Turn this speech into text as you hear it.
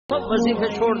سب وظیفے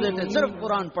چھوڑ دیتے، صرف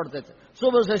قرآن پڑھتے تھے،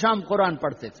 صبح سے شام قرآن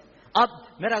پڑھتے تھے. اب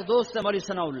میرا دوست ہے مولوی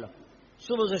ثناء اللہ،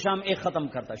 صبح سے شام ایک ختم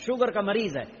کرتا ہے، شوگر کا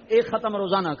مریض ہے، ایک ختم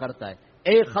روزانہ کرتا ہے،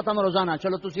 ایک ختم روزانہ.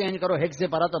 چلو تسی این کرو، ہیک سے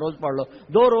پڑھا تو روز پڑھ لو،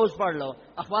 2 روز پڑھ لو،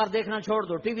 اخبار دیکھنا چھوڑ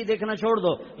دو، ٹی وی دیکھنا چھوڑ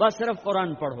دو، بس صرف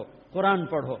قرآن پڑھو، قرآن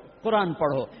پڑھو، قرآن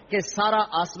پڑھو. کہ سارا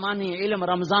آسمانی علم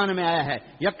رمضان میں آیا ہے.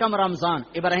 یکم رمضان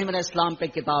ابراہیم علیہ السلام پہ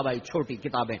کتاب آئی، چھوٹی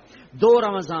کتابیں. 2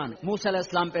 رمضان موسیٰ علیہ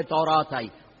السلام پہ تورات آئی.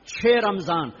 6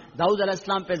 رمضان داؤد علیہ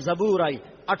السلام پہ زبور آئی.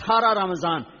 18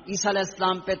 رمضان عیسیٰ علیہ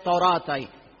السلام پہ تورات آئی.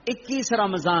 21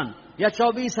 رمضان یا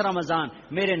 24 رمضان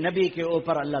میرے نبی کے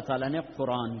اوپر اللہ تعالیٰ نے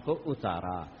قرآن کو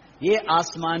اتارا. یہ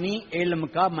آسمانی علم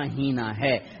کا مہینہ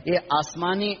ہے، یہ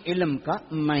آسمانی علم کا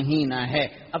مہینہ ہے.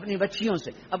 اپنی بچیوں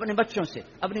سے، اپنے بچوں سے،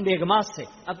 اپنی بیگمات سے،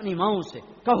 اپنی ماؤں سے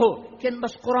کہو کہ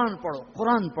بس قرآن پڑھو،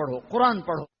 قرآن پڑھو، قرآن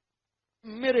پڑھو.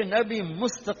 میرے نبی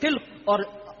مستقل، اور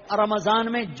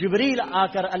رمضان میں جبریل آ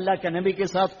کر اللہ کے نبی کے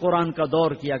ساتھ قرآن کا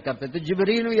دور کیا کرتے تھے.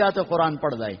 جبریل بھی آتے قرآن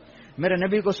پڑھ جائے، میرے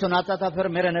نبی کو سناتا تھا، پھر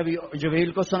میرے نبی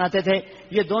جبریل کو سناتے تھے.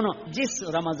 یہ دونوں جس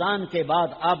رمضان کے بعد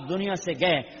آپ دنیا سے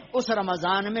گئے، اس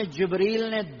رمضان میں جبریل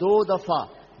نے 2 دفعہ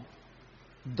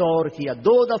دور کیا،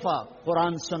 2 دفعہ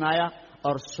قرآن سنایا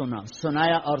اور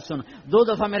سنایا اور سنا. 2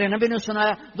 دفعہ میرے نبی نے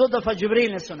سنایا، 2 دفعہ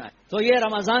جبریل نے سنایا. تو یہ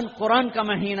رمضان قرآن کا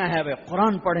مہینہ ہے، وہ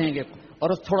قرآن پڑھیں گے. اور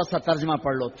تھوڑا سا ترجمہ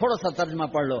پڑھ لو، تھوڑا سا ترجمہ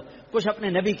پڑھ لو، کچھ اپنے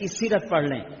نبی کی سیرت پڑھ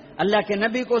لیں. اللہ کے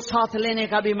نبی کو ساتھ لینے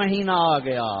کا بھی مہینہ آ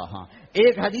گیا. ہاں،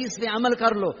 ایک حدیث پہ عمل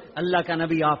کر لو، اللہ کا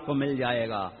نبی آپ کو مل جائے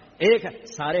گا. ایک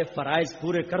سارے فرائض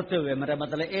پورے کرتے ہوئے، میرا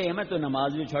مطلب میں تو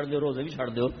نماز بھی چھڑ دو، روزے بھی چھڑ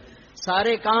دو،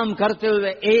 سارے کام کرتے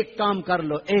ہوئے ایک کام کر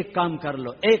لو، ایک کام کر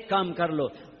لو، ایک کام کر لو.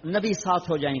 نبی ساتھ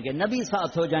ہو جائیں گے، نبی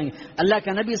ساتھ ہو جائیں گے. اللہ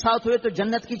کا نبی ساتھ ہوئے تو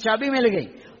جنت کی چابی مل گئی.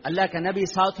 اللہ کا نبی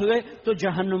ساتھ ہوئے تو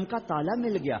جہنم کا تالا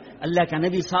مل گیا. اللہ کا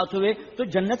نبی ساتھ ہوئے تو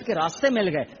جنت کے راستے مل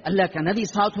گئے. اللہ کا نبی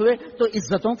ساتھ ہوئے تو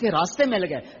عزتوں کے راستے مل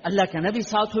گئے. اللہ کے نبی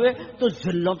ساتھ ہوئے تو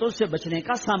ذلتوں سے بچنے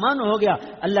کا سامان ہو گیا.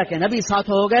 اللہ کے نبی ساتھ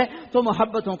ہو گئے تو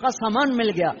محبتوں کا سامان مل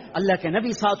گیا. اللہ کے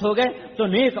نبی ساتھ ہو گئے تو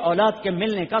نیک اولاد کے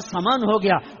ملنے کا سامان ہو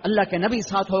گیا. اللہ کے نبی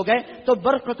ساتھ ہو گئے تو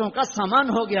برکتوں کا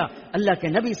سامان ہو گیا. اللہ کے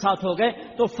نبی ساتھ ہو گئے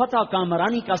تو فتح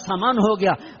کامرانی کا سامان ہو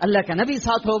گیا. اللہ کے نبی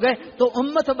ساتھ ہو گئے تو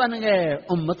امت بن گئے،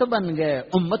 امت بن گئے،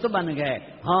 امت بن گئے.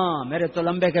 ہاں میرے تو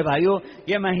لمبے کے بھائیوں،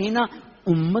 یہ مہینہ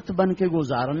امت بن کے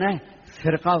گزارنا ہے،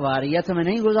 فرقہ واریت میں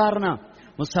نہیں گزارنا.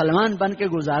 مسلمان بن کے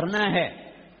گزارنا ہے،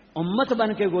 امت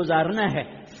بن کے گزارنا ہے،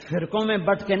 فرقوں میں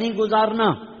بٹ کے نہیں گزارنا.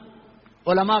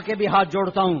 علماء کے بھی ہاتھ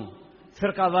جوڑتا ہوں،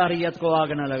 فرقہ واریت کو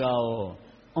آگ نہ لگاؤ،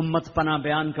 امت پناہ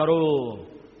بیان کرو،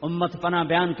 امت پناہ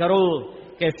بیان کرو.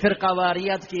 کہ فرقہ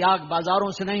واریت کی آگ بازاروں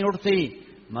سے نہیں اٹھتی،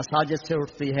 مساجد سے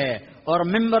اٹھتی ہے اور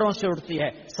ممبروں سے اٹھتی ہے.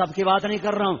 سب کی بات نہیں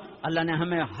کر رہا ہوں. اللہ نے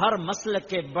ہمیں ہر مسلک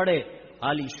کے بڑے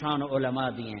عالی شان علماء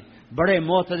دیے، بڑے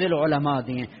معتدل علماء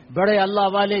دیے، بڑے اللہ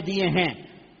والے دیے ہیں.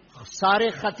 سارے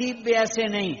خطیب بھی ایسے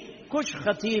نہیں، کچھ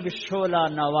خطیب شعلہ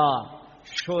نوا،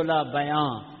 شعلہ بیاں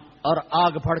اور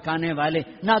آگ بھڑکانے والے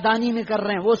نادانی میں کر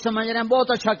رہے ہیں. وہ سمجھ رہے ہیں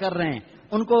بہت اچھا کر رہے ہیں،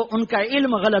 ان کا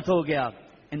علم غلط ہو گیا.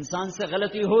 انسان سے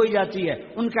غلطی ہو ہی جاتی ہے،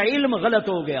 ان کا علم غلط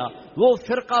ہو گیا. وہ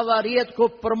فرقہ واریت کو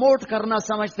پروموٹ کرنا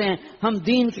سمجھتے ہیں ہم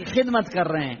دین کی خدمت کر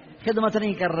رہے ہیں. خدمت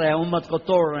نہیں کر رہے ہیں، امت کو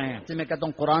توڑ رہے ہیں. میں کہتا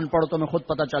ہوں قرآن پڑھو، تمہیں خود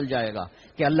پتہ چل جائے گا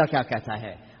کہ اللہ کیا کہتا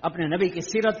ہے. اپنے نبی کی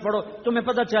سیرت پڑھو، تمہیں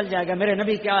پتہ چل جائے گا میرے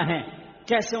نبی کیا ہیں،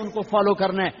 کیسے ان کو فالو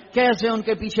کرنا ہے، کیسے ان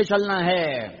کے پیچھے چلنا ہے.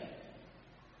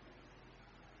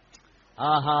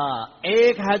 آہا،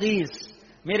 ایک حدیث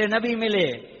میرے نبی ملے،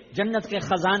 جنت کے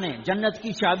خزانے، جنت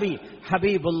کی چابی،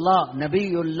 حبیب اللہ، نبی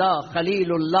اللہ،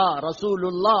 خلیل اللہ، رسول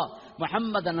اللہ،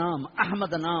 محمد نام،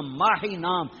 احمد نام، ماہی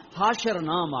نام، حاشر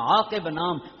نام، عاقب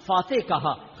نام، فاتح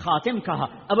کہا، خاتم کہا،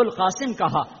 ابو القاسم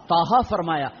کہا، طٰہٰ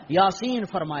فرمایا، یاسین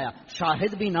فرمایا،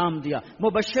 شاہد بھی نام دیا،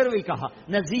 مبشر بھی کہا،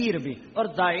 نذیر بھی، اور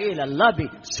داعی اللہ بھی،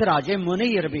 سراج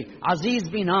منیر بھی، عزیز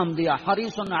بھی نام دیا،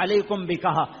 حریص علیکم بھی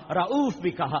کہا، رؤوف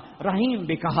بھی کہا، رحیم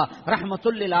بھی کہا، رحمت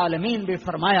للعالمین بھی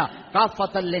فرمایا،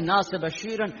 کافۃ للناس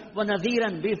بشیرا و نذیرا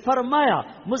بھی فرمایا.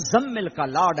 مزمل کا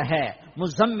لاڈ ہے،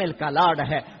 مزمل کا لاڈ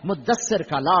ہے، مدثر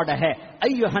کا لاڈ ہے،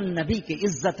 ایھا النبی کی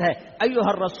عزت ہے، ایھا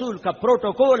الرسول کا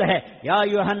پروٹوکول ہے. یا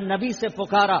ایھا النبی سے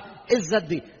پکارا، عزت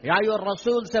دی. یا ایھا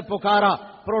الرسول سے پکارا،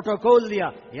 پروٹوکول دیا.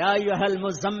 یا ایھا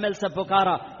المزمل سے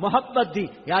پکارا، محبت دی.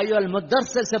 یا ایھا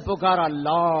المدثر سے پکارا،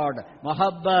 لاڈ،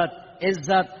 محبت،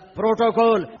 عزت،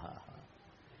 پروٹوکول.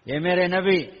 یہ میرے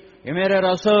نبی، یہ میرے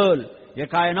رسول، یہ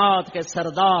کائنات کے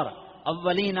سردار،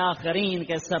 اولین آخرین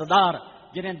کے سردار،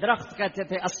 جنہیں درخت کہتے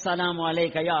تھے السلام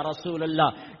علیکہ یا رسول اللہ،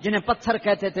 جنہیں پتھر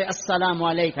کہتے تھے السلام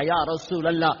علیکہ یا رسول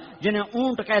اللہ، جنہیں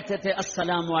اونٹ کہتے تھے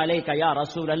السلام علیکہ یا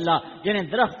رسول اللہ، جنہیں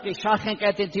درخت کی شاخیں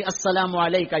کہتی تھی السلام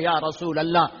علیکہ یا رسول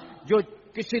اللہ، جو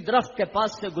کسی درخت کے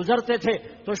پاس سے گزرتے تھے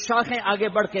تو شاخیں آگے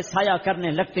بڑھ کے سایہ کرنے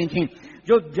لگتی تھیں،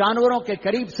 جو جانوروں کے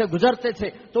قریب سے گزرتے تھے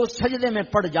تو سجدے میں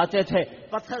پڑ جاتے تھے،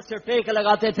 پتھر سے ٹیک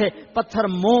لگاتے تھے، پتھر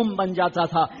موم بن جاتا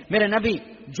تھا۔ میرے نبی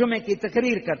جمعے کی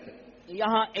تقریر کرتے،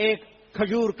 یہاں ایک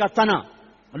کھجور کا تنا،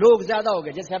 لوگ زیادہ ہو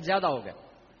گئے، جیسے اب زیادہ ہو گئے،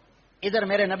 ادھر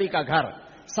میرے نبی کا گھر،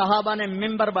 صحابہ نے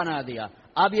ممبر بنا دیا،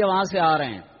 اب یہ وہاں سے آ رہے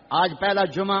ہیں، آج پہلا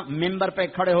جمعہ ممبر پہ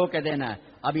کھڑے ہو کے دینا ہے،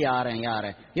 ابھی آ رہے ہیں، آ رہے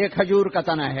ہیں، یہ کھجور کا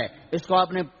تنا ہے، اس کو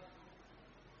آپ نے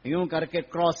یوں کر کے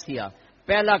کراس کیا،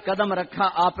 پہلا قدم رکھا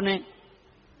آپ نے،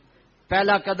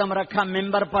 پہلا قدم رکھا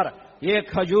ممبر پر، یہ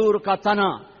کھجور کا تنا،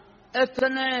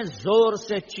 اتنے زور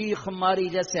سے چیخ ماری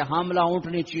جیسے حاملہ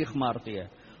اونٹنی چیخ مارتی ہے،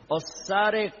 اور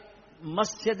سارے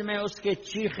مسجد میں اس کے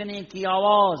چیخنے کی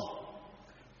آواز،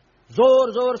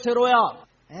 زور زور سے رویا،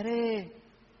 ارے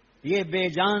یہ بے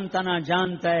جان تنا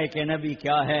جانتا ہے کہ نبی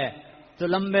کیا ہے، تو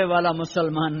لمبے والا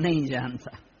مسلمان نہیں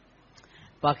جانتا۔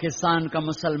 پاکستان کا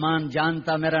مسلمان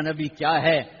جانتا میرا نبی کیا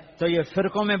ہے تو یہ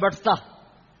فرقوں میں بٹتا،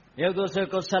 ایک دوسرے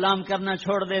کو سلام کرنا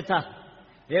چھوڑ دیتا،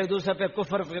 ایک دوسرے پہ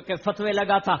کفر کے فتوے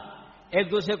لگاتا،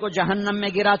 ایک دوسرے کو جہنم میں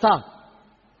گراتا،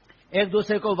 ایک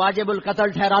دوسرے کو واجب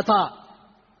القتل ٹھہراتا۔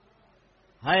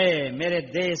 ہے میرے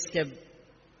دیس کے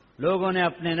لوگوں نے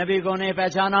اپنے نبی کو نہیں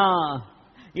پہچانا،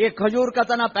 یہ کھجور کا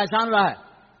تنا پہچان رہا ہے،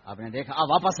 آپ نے دیکھا،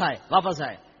 واپس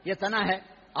آئے، یہ تنا ہے،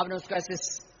 آپ نے اس کا ایسے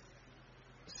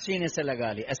سینے سے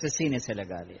لگا لیا، ایسے سینے سے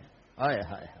لگا لیا، ہائے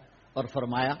ہائے، اور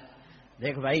فرمایا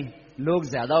دیکھ بھائی لوگ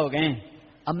زیادہ ہو گئے ہیں،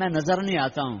 اب میں نظر نہیں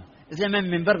آتا ہوں، اس لیے میں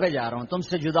ممبر پہ جا رہا ہوں تم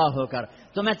سے جدا ہو کر،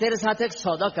 تو میں تیرے ساتھ ایک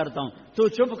سودا کرتا ہوں، تو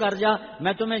چپ کر جا،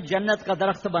 میں تمہیں جنت کا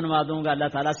درخت بنوا دوں گا اللہ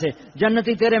تعالیٰ سے،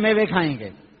 جنتی تیرے میوے کھائیں گے،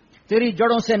 تیری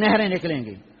جڑوں سے نہریں نکلیں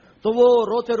گی۔ تو وہ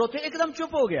روتے روتے ایک دم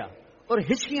چپ ہو گیا، اور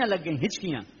ہچکیاں لگ گئیں،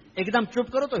 ہچکیاں، ایک دم چپ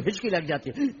کرو تو ہچکی لگ جاتی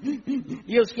ہے،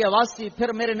 یہ اس کی آواز تھی۔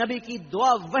 پھر میرے نبی کی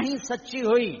دعا وہیں سچی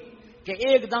ہوئی کہ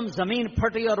ایک دم زمین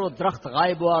پھٹی اور وہ درخت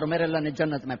غائب ہوا، اور میرے اللہ نے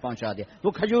جنت میں پہنچا دیا،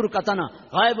 وہ کھجور کا تنا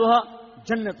غائب ہوا،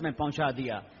 جنت میں پہنچا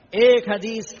دیا۔ ایک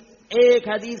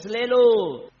حدیث لے لو،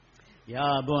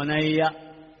 یا بنیا،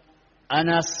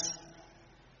 انس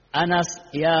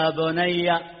یا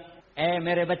بنیا، اے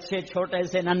میرے بچے، چھوٹے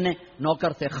سے ننھے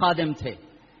نوکر تھے، خادم تھے،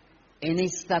 ان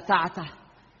استطعت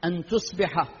ان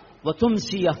تصبح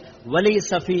وتمسي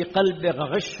وليس في قلبك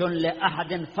غش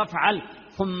لأحد فافعل،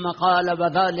 ثم قال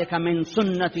وذلك من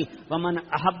سنتي ومن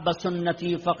أحب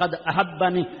سنتي فقد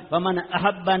أحبني ومن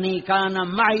أحبني كان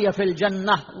معي في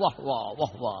الجنة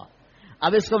وهو۔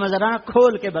 اب اس کو میں ذرا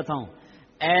کھول کے بتاؤں،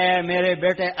 اے میرے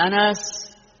بیٹے انس،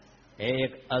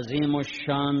 ایک عظیم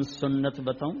الشان سنت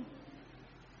بتاؤں،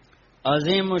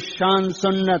 عظیم الشان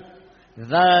سنت،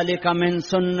 ذلك من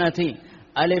سنتي،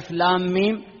 الف لام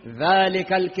میم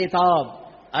ذالک الکتاب،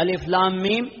 الف لام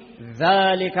میم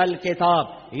ذالک الکتاب،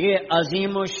 یہ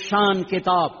عظیم الشان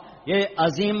کتاب، یہ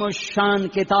عظیم الشان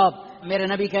کتاب۔ میرے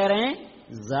نبی کہہ رہے ہیں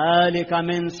ذالک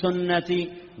من سنتی،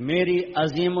 میری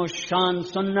عظیم الشان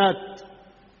سنت،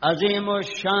 عظیم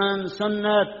الشان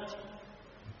سنت۔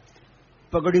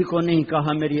 پگڑی کو نہیں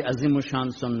کہا میری عظیم الشان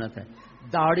سنت ہے،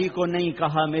 داڑھی کو نہیں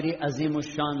کہا میری عظیم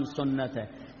الشان سنت ہے،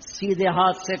 سیدھے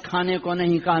ہاتھ سے کھانے کو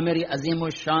نہیں کہا میری عظیم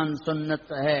الشان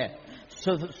سنت ہے،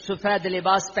 سفید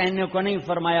لباس پہننے کو نہیں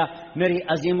فرمایا میری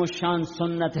عظیم الشان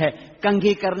سنت ہے،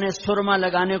 کنگھی کرنے سرما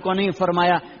لگانے کو نہیں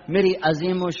فرمایا میری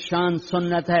عظیم الشان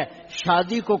سنت ہے،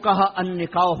 شادی کو کہا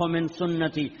النکاح من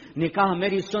سنتی، نکاح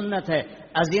میری سنت ہے،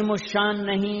 عظیم الشان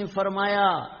نہیں فرمایا،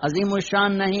 عظیم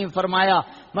الشان نہیں فرمایا،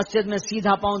 مسجد میں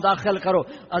سیدھا پاؤں داخل کرو،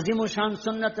 عظیم الشان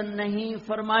سنت نہیں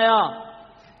فرمایا،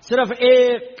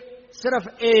 صرف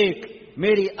ایک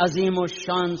میری عظیم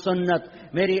الشان سنت،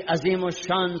 میری عظیم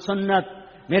الشان سنت۔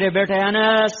 میرے بیٹے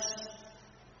انس،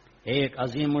 ایک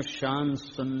عظیم الشان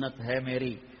سنت ہے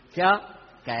میری، کیا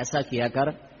کہ ایسا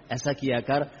کیا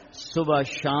کر صبح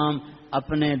شام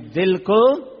اپنے دل کو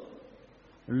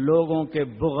لوگوں کے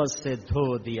بغض سے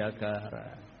دھو دیا کر،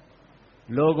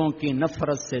 لوگوں کی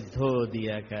نفرت سے دھو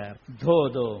دیا کر، دھو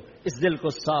دو، اس دل کو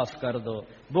صاف کر دو،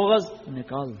 بغض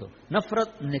نکال دو،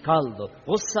 نفرت نکال دو،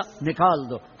 غصہ نکال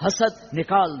دو، حسد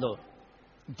نکال دو،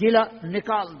 گلہ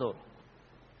نکال دو،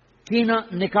 کینہ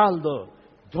نکال دو،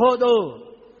 دھو دو،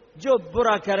 جو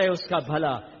برا کرے اس کا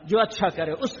بھلا، جو اچھا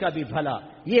کرے اس کا بھی بھلا،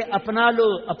 یہ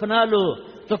اپنا لو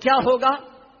تو کیا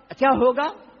ہوگا؟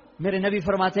 میرے نبی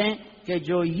فرماتے ہیں کہ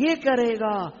جو یہ کرے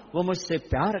گا وہ مجھ سے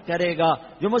پیار کرے گا،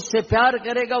 جو مجھ سے پیار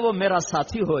کرے گا وہ میرا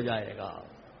ساتھی ہو جائے گا۔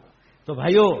 تو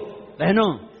بھائیو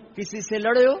بہنوں، کسی سے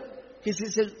لڑے ہو کسی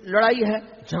سے لڑائی ہے،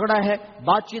 جھگڑا ہے،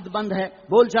 بات چیت بند ہے،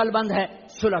 بول چال بند ہے،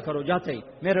 صلح کرو جاتے ہی،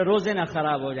 میرے روزے نہ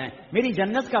خراب ہو جائیں، میری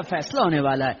جنت کا فیصلہ ہونے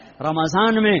والا ہے۔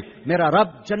 رمضان میں میرا رب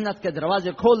جنت کے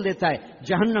دروازے کھول دیتا ہے،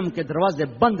 جہنم کے دروازے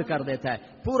بند کر دیتا ہے۔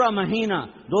 پورا مہینہ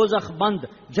دوزخ بند،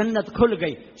 جنت کھل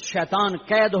گئی، شیطان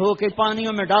قید ہو کے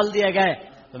پانیوں میں ڈال دیا گیا ہے۔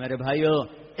 تو میرے بھائیو،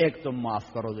 ایک تم معاف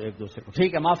کرو دو ایک دوسرے کو،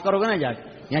 ٹھیک ہے؟ معاف کرو گے نا؟ جا کے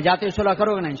یہاں جاتے ہی صلح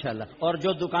کرو گے نا انشاءاللہ۔ اور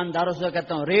جو دکانداروں سے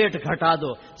کہتا ہوں ریٹ گھٹا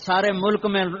دو، سارے ملک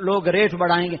میں لوگ ریٹ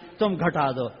بڑھائیں گے، تم گھٹا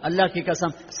دو، اللہ کی قسم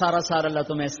سارا اللہ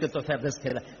تمہیں اس کے تو فیض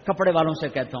کھیلا۔ کپڑے والوں سے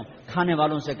کہتا ہوں، کھانے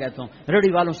والوں سے کہتا ہوں،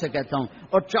 ریڑھی والوں سے کہتا ہوں،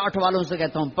 اور چاٹ والوں سے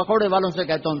کہتا ہوں، پکوڑے والوں سے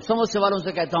کہتا ہوں، سموسے والوں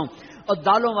سے کہتا ہوں، اور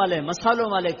دالوں والے، مسالوں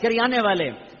والے، کریانے والے،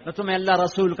 میں تمہیں اللہ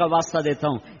رسول کا واسطہ دیتا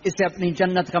ہوں، اسے اپنی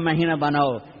جنت کا مہینہ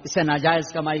بناؤ، اسے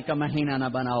ناجائز کمائی کا مہینہ نہ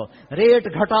بناؤ۔ ریٹ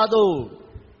گھٹا دو،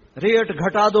 ریٹ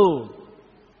گھٹا دو،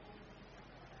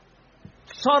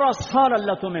 سارا سال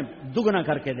اللہ تمہیں دگنا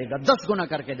کر کے دے گا، 10 گنا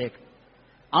کر کے دے گا۔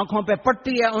 آنکھوں پہ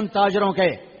پٹی ہے ان تاجروں کے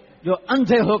جو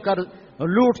اندھے ہو کر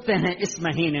لوٹتے ہیں اس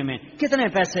مہینے میں، کتنے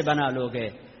پیسے بنا لو گے؟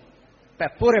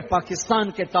 پورے پاکستان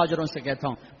کے تاجروں سے کہتا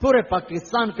ہوں، پورے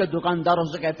پاکستان کے دکانداروں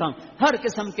سے کہتا ہوں، ہر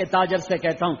قسم کے تاجر سے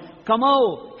کہتا ہوں، کماؤ،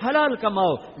 حلال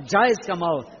کماؤ، جائز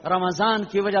کماؤ، رمضان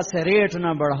کی وجہ سے ریٹ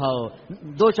نہ بڑھاؤ،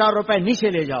 2-4 روپے نیچے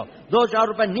لے جاؤ، 2-4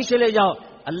 روپے نیچے لے جاؤ،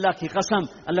 اللہ کی قسم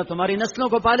اللہ تمہاری نسلوں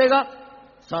کو پالے گا،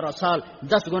 سارا سال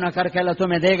 10 گنا کر کے اللہ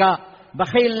تمہیں دے گا۔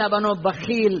 بخیل نہ بنو،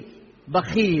 بخیل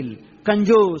بخیل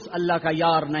کنجوس اللہ کا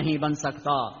یار نہیں بن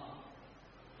سکتا،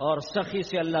 اور سخی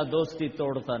سے اللہ دوستی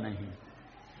توڑتا نہیں،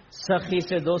 سخی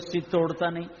سے دوستی توڑتا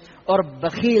نہیں، اور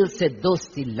بخیل سے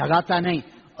دوستی لگاتا نہیں۔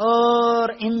 اور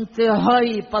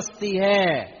انتہائی پستی ہے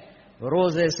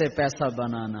روزے سے پیسہ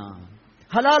بنانا۔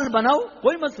 حلال بناؤ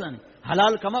کوئی مسئلہ نہیں،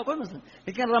 حلال کماؤ کوئی مسئلہ نہیں،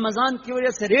 لیکن رمضان کی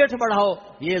وجہ سے ریٹ بڑھاؤ،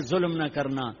 یہ ظلم نہ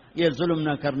کرنا، یہ ظلم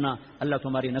نہ کرنا، اللہ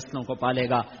تمہاری نسلوں کو پالے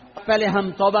گا۔ پہلے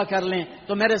ہم توبہ کر لیں،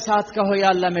 تو میرے ساتھ کہو یا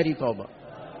اللہ میری توبہ،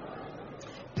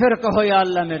 پھر کہو یا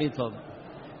اللہ میری توبہ،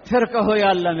 پھر کہو یا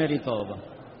اللہ میری توبہ۔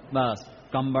 بس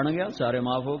کم بن گیا، سارے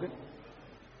معاف ہو گئے۔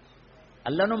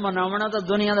 اللہ نو مناونا تو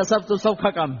دنیا دا سب تو سوکھا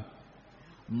کام،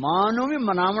 ماں نو بھی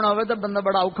مناونا ہوئے تو بندہ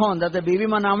بڑا اوکھا ہوندا ہے، تے بیوی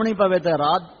مناونی پوے تے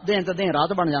رات دیں تے دیں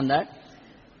رات بن جاندا ہے،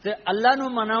 تے اللہ نو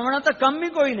مناونا تو کم ہی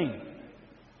کوئی نہیں۔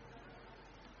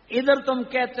 ادھر تم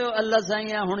کہتے ہو اللہ سائیں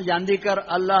ہن جاندی کر،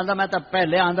 اللہ آندا میں تو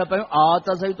پہلے آندا پیا آ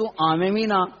تا صحیح، تو آویں بھی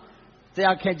نہ تے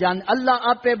آکھے جان اللہ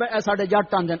آپے ساڈے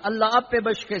جٹ آندے اللہ آپے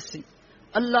بشکے سی،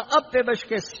 اللہ آپے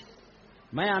بشکے سی،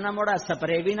 میں آنا موڑا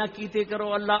سپرے بھی نہ کیتے کرو،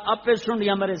 اللہ آپے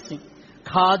سنڈیاں مرے سی،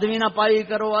 کھاد بھی نہ پائی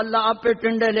کرو، اللہ آپے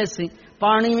ٹنڈے لے سی،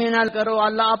 پانی بھی نہ کرو،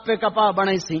 اللہ آپے کپا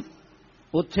بنے سی۔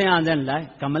 اتھے آندے لائے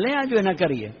کملے آ جو نہ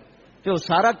کریے، تو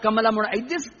سارا کملہ مڑا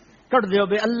ایدس کٹ دیو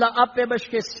بے اللہ آپے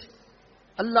بشکے سی،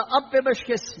 اللہ آپے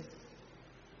بشکے سی۔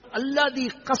 اللہ دی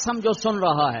قسم جو سن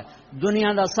رہا ہے،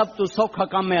 دنیا دا سب تو سوکھا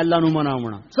کام ہے اللہ نو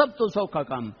مناونا، سب تو سوکھا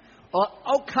کام، اور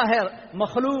اوکھا ہے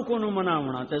مخلوق نو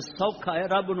مناونا تے سوکھا ہے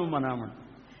رب نو مناونا۔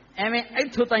 ایویں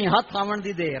ایتھوں تائیں ہاتھ آون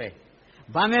دی دیر ہے،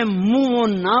 باویں منہ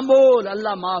نہ بول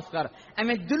اللہ معاف کر،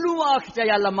 ایویں دلوں آکھ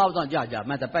چاہے اللہ معاف کر، جا جا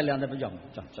میں تو پہلے آندے پہ جاؤں،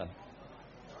 چل چل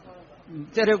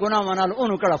تیرے گناہاں نال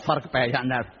اونوں کڑا فرق پہ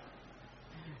جاندا ہے،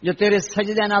 جو تیرے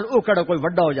سجدے نال او کڑا کوئی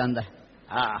وڈا ہو جاندا ہے۔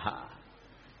 آہا،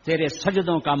 تیرے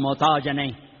سجدوں کا محتاج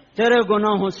نہیں، تیرے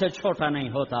گناہوں سے چھوٹا نہیں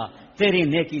ہوتا، تیری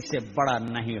نیکی سے بڑا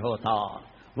نہیں ہوتا۔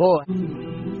 وہ